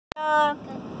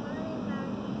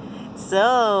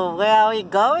So, where are we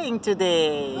going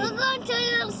today? We're going to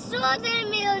the Children's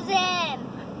Museum.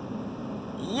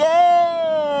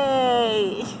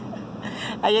 Yay!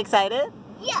 Are you excited?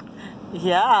 Yeah.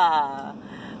 Yeah.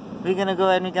 We're gonna go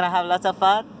and we're gonna have lots of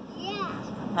fun? Yeah.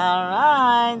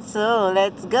 Alright, so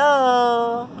let's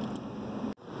go.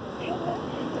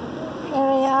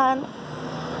 Marianne,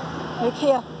 look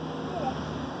here.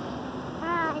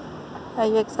 Hi. Are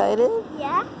you excited?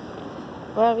 Yeah.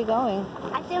 Where are we going?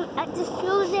 At the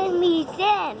Children's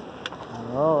Museum.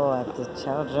 Oh, at the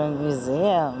Children's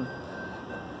Museum.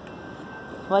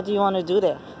 What do you want to do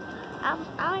there? I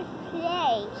want to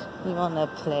play. You want to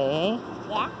play?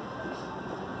 Yeah.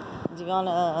 Do you want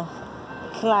to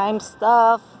climb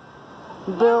stuff?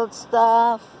 Build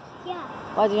stuff? Yeah.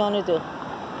 What do you want to do?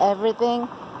 Everything?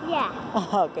 Yeah.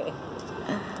 Okay.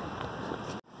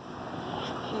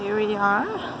 Here we are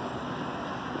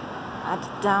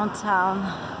at downtown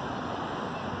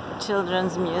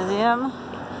Children's Museum.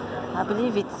 I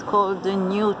believe it's called the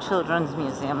New Children's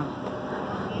Museum.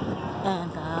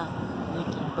 And you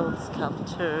can build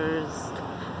sculptures,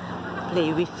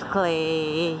 play with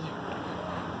clay,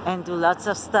 and do lots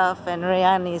of stuff. And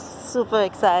Ryan is super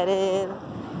excited.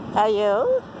 Are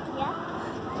you? Yeah.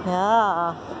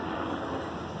 Yeah.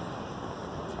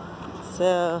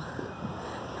 So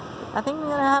I think we're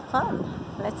gonna have fun.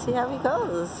 Let's see how it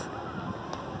goes.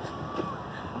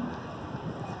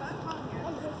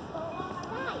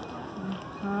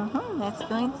 Let's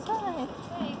go inside.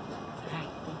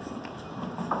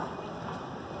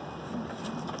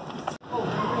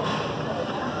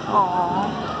 Aww.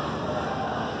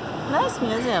 Nice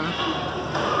museum.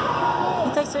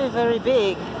 It's actually very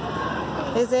big.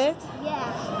 Is it?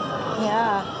 Yeah.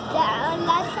 Yeah.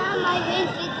 Last time I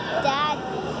visited Dad.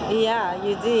 Yeah,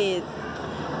 you did.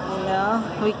 You know,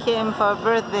 we came for a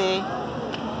birthday.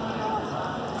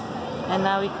 And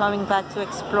now we're coming back to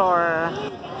explore.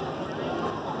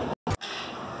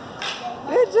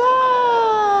 Good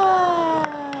job!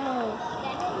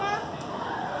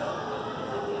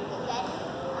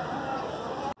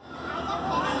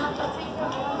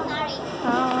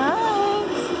 Alright.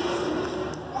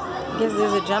 Guess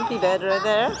there's a jumpy bed right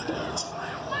there.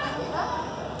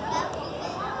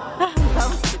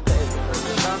 Bouncy bed.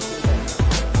 Bouncy bed.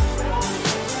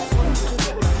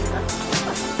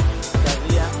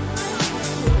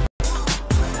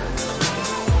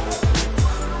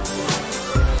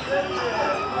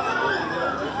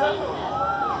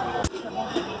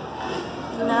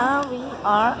 Now we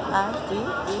are at the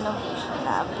Innovation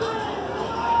Lab.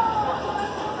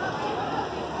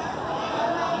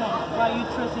 Why are you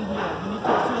tracing here? You need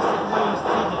to trace it where you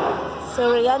see it. So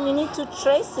Ryan, you need to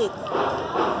trace it.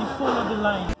 You follow the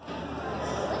line.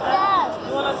 Yeah.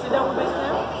 You want to sit down with us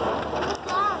now?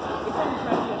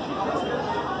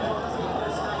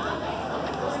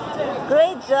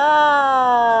 Great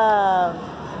job!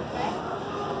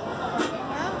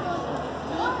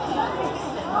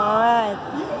 Alright.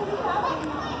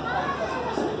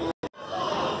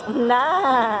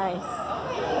 Nice!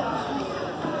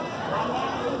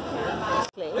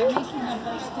 Okay.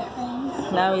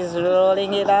 Now he's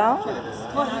rolling it out.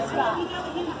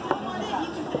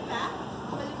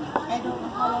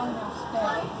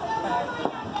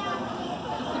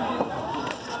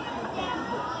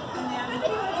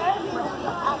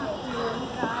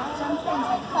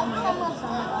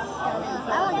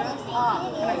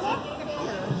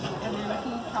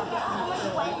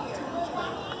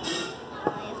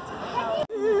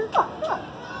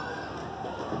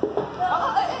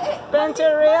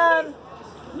 Ryan.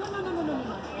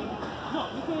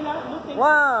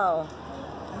 Wow,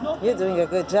 you're doing a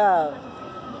good job.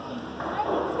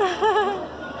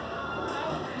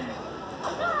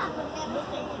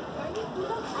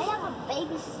 I have a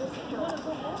baby sister.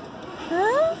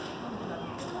 Huh?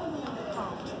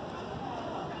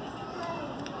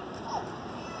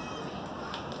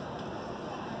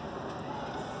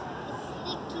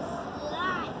 Sticky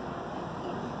slime.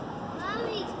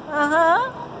 Mommy, Uh-huh.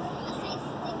 I say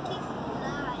sticky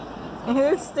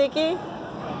slime. It's sticky.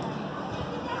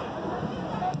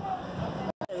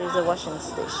 There is a washing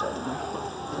station.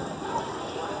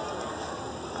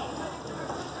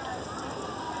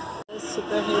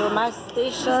 Superhero mask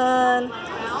station.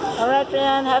 Alright,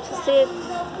 Ryan, have to sit.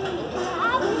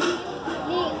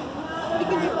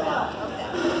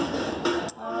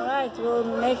 Alright, we'll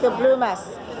make a blue mask.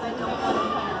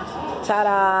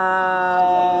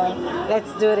 Ta-da!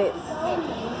 Let's do this.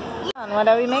 What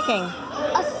are we making?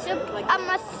 I'm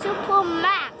a super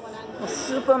mask. A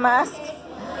super mask?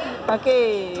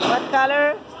 Okay, what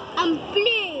color? I'm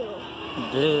blue.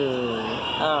 Blue.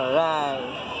 Alright.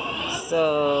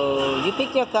 So you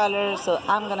pick your color, so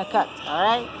I'm gonna cut,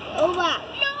 alright? Over.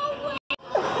 No way.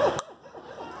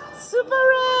 Super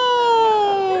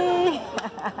Ray!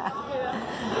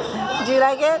 Do you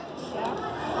like it?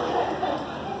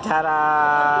 Ta-da!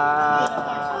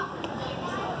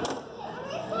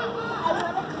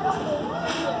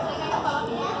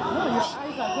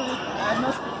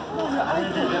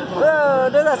 Whoa,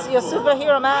 those are your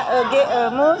superhero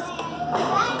moves?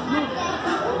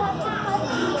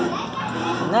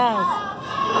 Nice.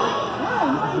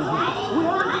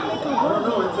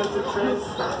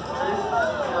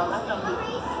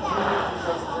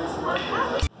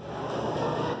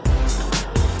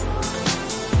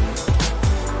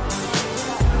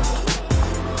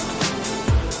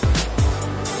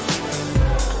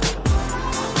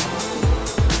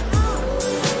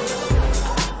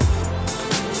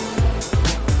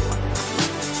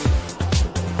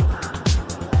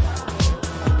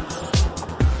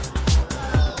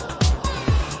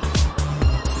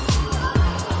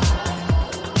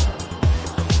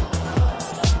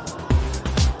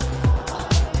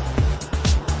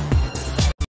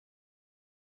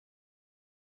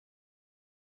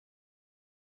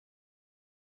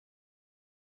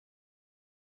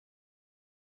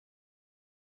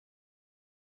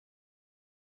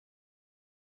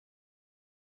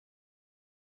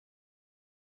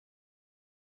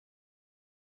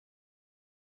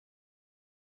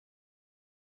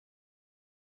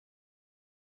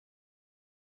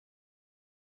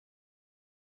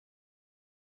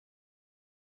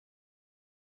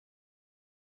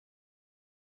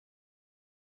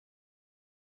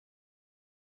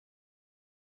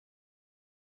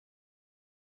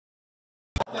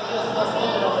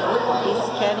 He's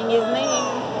scanning his name.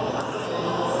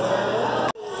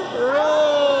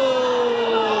 Ray!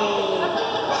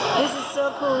 This is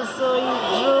so cool. So he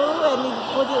drew and he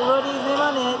wrote his name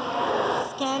on it,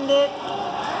 scanned it,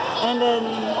 and then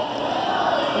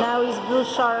now his blue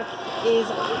shark is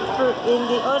in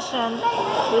the ocean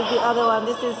with the other one.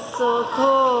 This is so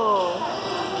cool.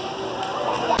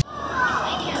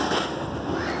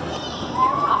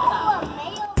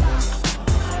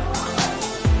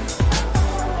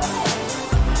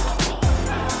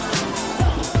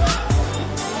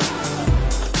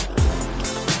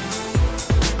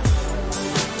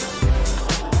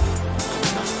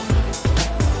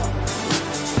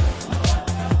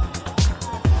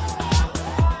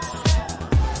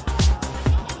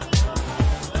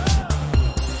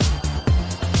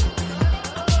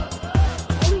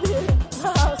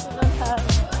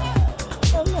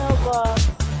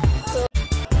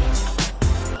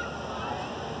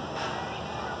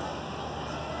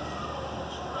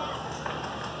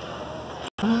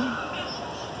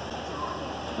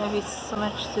 Maybe so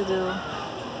much to do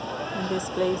in this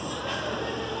place.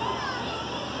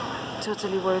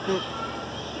 Totally worth it.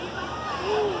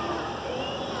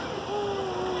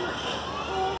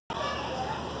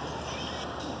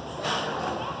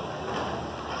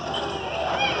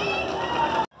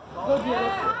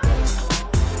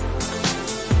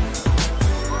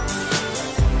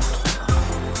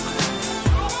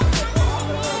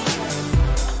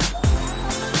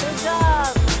 Good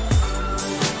job.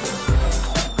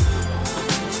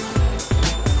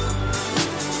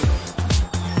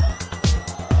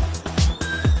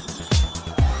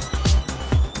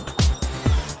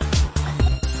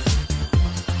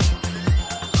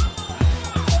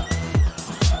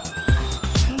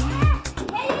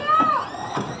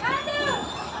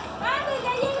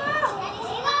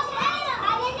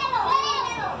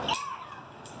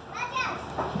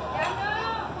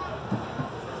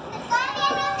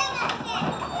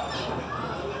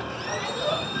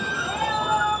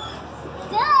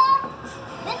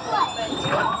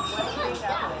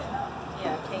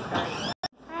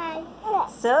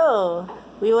 So,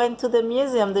 we went to the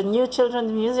museum, the New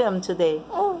Children's Museum today.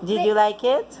 Did you like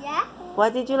it? Yeah.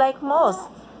 What did you like most?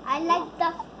 I like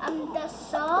the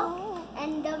song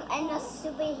and the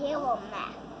superhero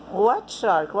map. What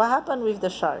shark? What happened with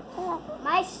the shark?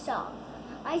 My song.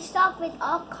 I song with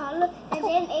all color and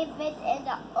then it went in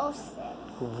the ocean.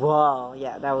 Wow,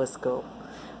 yeah, that was cool.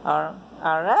 All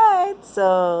right,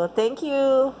 so thank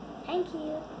you. Thank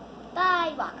you.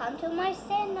 Bye. Welcome to my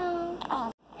channel.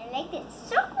 I like it.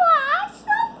 Subscribe.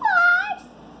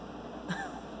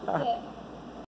 All right. Yeah.